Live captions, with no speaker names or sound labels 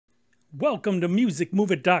Welcome to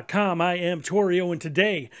musicmoveit.com. I am Torio, and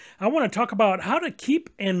today I want to talk about how to keep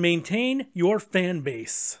and maintain your fan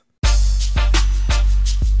base.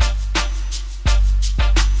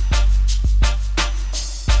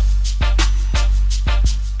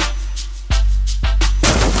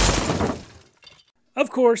 Of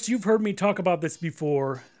course, you've heard me talk about this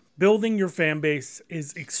before. Building your fan base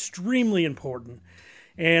is extremely important.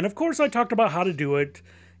 And of course, I talked about how to do it.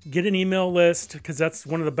 Get an email list, because that's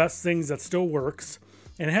one of the best things that still works,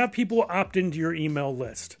 and have people opt into your email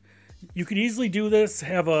list. You could easily do this,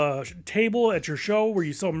 have a table at your show where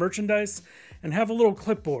you sell merchandise, and have a little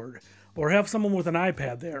clipboard, or have someone with an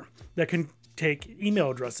iPad there that can take email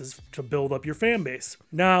addresses to build up your fan base.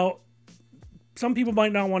 Now, some people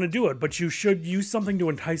might not want to do it, but you should use something to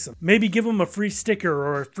entice them. Maybe give them a free sticker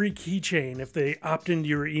or a free keychain if they opt into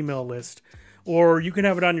your email list. Or you can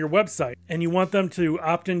have it on your website and you want them to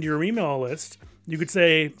opt into your email list. You could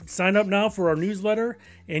say, sign up now for our newsletter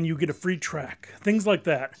and you get a free track. Things like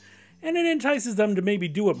that. And it entices them to maybe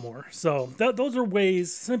do it more. So those are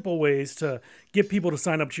ways, simple ways to get people to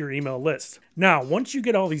sign up to your email list. Now, once you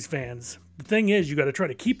get all these fans, the thing is you got to try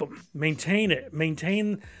to keep them. Maintain it.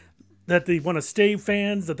 Maintain that they want to stay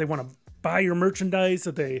fans, that they want to buy your merchandise,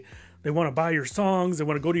 that they want to buy your songs, they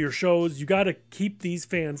want to go to your shows. You got to keep these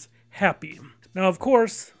fans happy. Now, of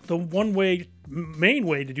course, the main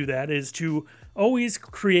way to do that is to always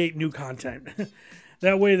create new content.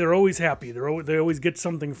 That way they're always happy. They always get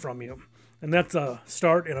something from you. And that's a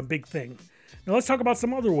start and a big thing. Now let's talk about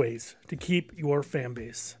some other ways to keep your fan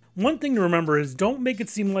base. One thing to remember is don't make it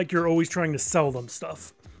seem like you're always trying to sell them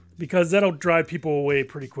stuff, because that'll drive people away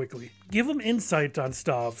pretty quickly. Give them insight on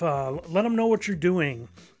stuff. Let them know what you're doing.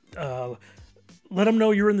 Let them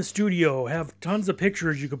know you're in the studio. Have tons of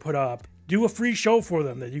pictures you could put up. Do a free show for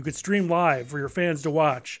them that you could stream live for your fans to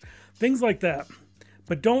watch. Things like that.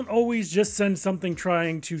 But don't always just send something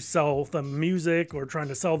trying to sell them music or trying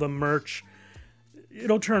to sell them merch.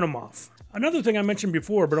 It'll turn them off. Another thing I mentioned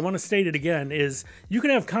before, but I want to state it again, is you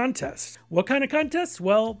can have contests. What kind of contests?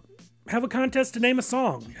 Well, have a contest to name a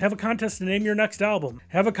song. Have a contest to name your next album.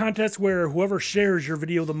 Have a contest where whoever shares your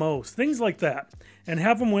video the most. Things like that. And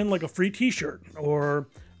have them win like a free t-shirt or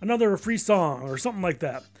another free song or something like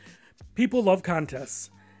that. People love contests.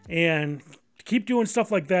 And keep doing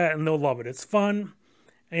stuff like that and they'll love it. It's fun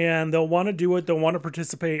and they'll want to do it. They'll want to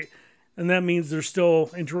participate. And that means they're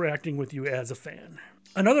still interacting with you as a fan.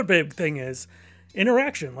 Another big thing is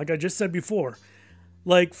interaction, like I just said before.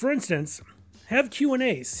 Like, for instance, have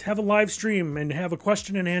Q&As, have a live stream and have a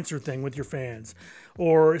question and answer thing with your fans.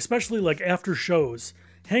 Or especially like after shows,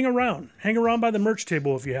 hang around by the merch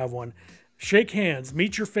table if you have one. Shake hands,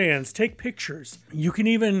 meet your fans, take pictures. You can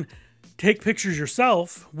even take pictures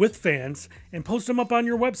yourself with fans and post them up on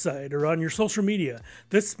your website or on your social media.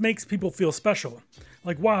 This makes people feel special.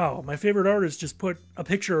 Like, wow, my favorite artist just put a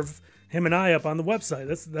picture of him and I up on the website.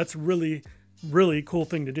 That's really cool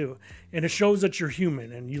thing to do. And it shows that you're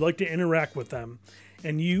human and you like to interact with them.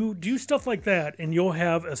 And you do stuff like that and you'll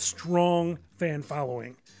have a strong fan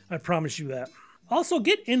following. I promise you that. Also,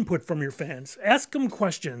 get input from your fans. Ask them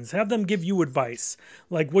questions. Have them give you advice.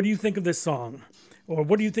 Like, what do you think of this song? Or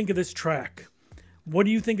what do you think of this track? What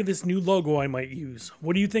do you think of this new logo I might use?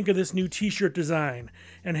 What do you think of this new t-shirt design?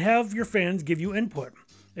 And have your fans give you input.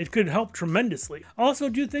 It could help tremendously. Also,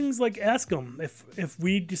 do things like ask them if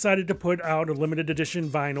we decided to put out a limited edition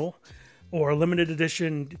vinyl or a limited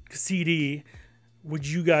edition CD, would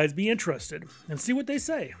you guys be interested? And see what they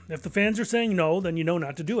say. If the fans are saying no, then you know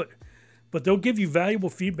not to do it. But they'll give you valuable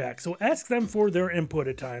feedback, so ask them for their input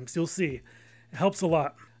at times. You'll see. It helps a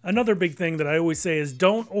lot. Another big thing that I always say is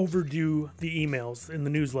don't overdo the emails in the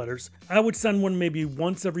newsletters. I would send one maybe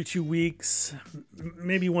once every 2 weeks,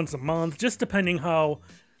 maybe once a month, just depending how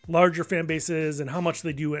large your fan base is and how much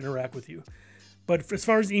they do interact with you. But as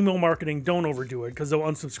far as email marketing, don't overdo it because they'll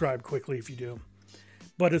unsubscribe quickly if you do.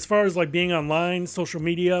 But as far as like being online, social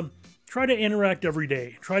media, try to interact every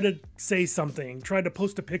day. Try to say something. Try to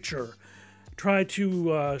post a picture. Try to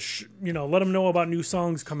let them know about new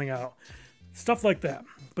songs coming out. Stuff like that.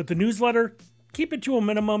 But the newsletter, keep it to a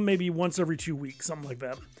minimum, maybe once every 2 weeks, something like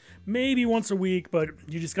that. Maybe once a week, but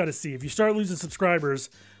you just got to see. If you start losing subscribers,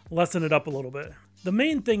 lessen it up a little bit. The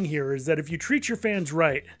main thing here is that if you treat your fans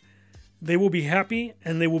right, they will be happy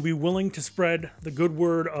and they will be willing to spread the good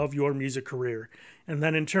word of your music career. And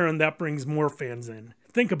then in turn, that brings more fans in.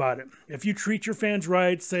 Think about it. If you treat your fans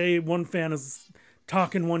right, say one fan is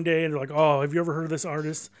talking one day and they're like, oh, have you ever heard of this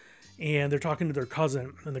artist? And they're talking to their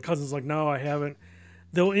cousin and the cousin's like, no, I haven't.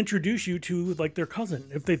 They'll introduce you to like their cousin.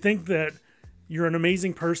 If they think that you're an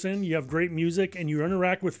amazing person, you have great music and you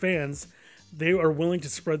interact with fans, they are willing to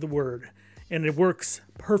spread the word, and it works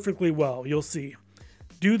perfectly well. You'll see.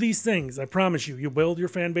 Do these things. I promise you, you'll build your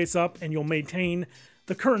fan base up and you'll maintain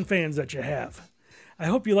the current fans that you have. I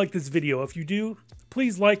hope you like this video. If you do,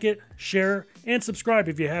 please like it, share, and subscribe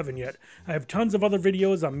if you haven't yet. I have tons of other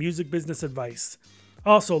videos on music business advice.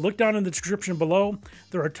 Also, look down in the description below.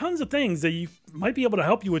 There are tons of things that you might be able to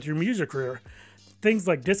help you with your music career. Things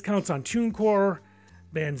like discounts on TuneCore,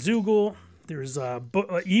 Bandzoogle. There's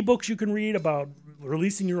ebooks you can read about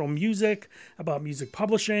releasing your own music, about music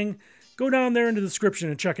publishing. Go down there in the description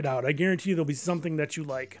and check it out. I guarantee you there'll be something that you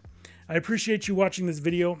like. I appreciate you watching this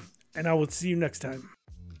video, and I will see you next time.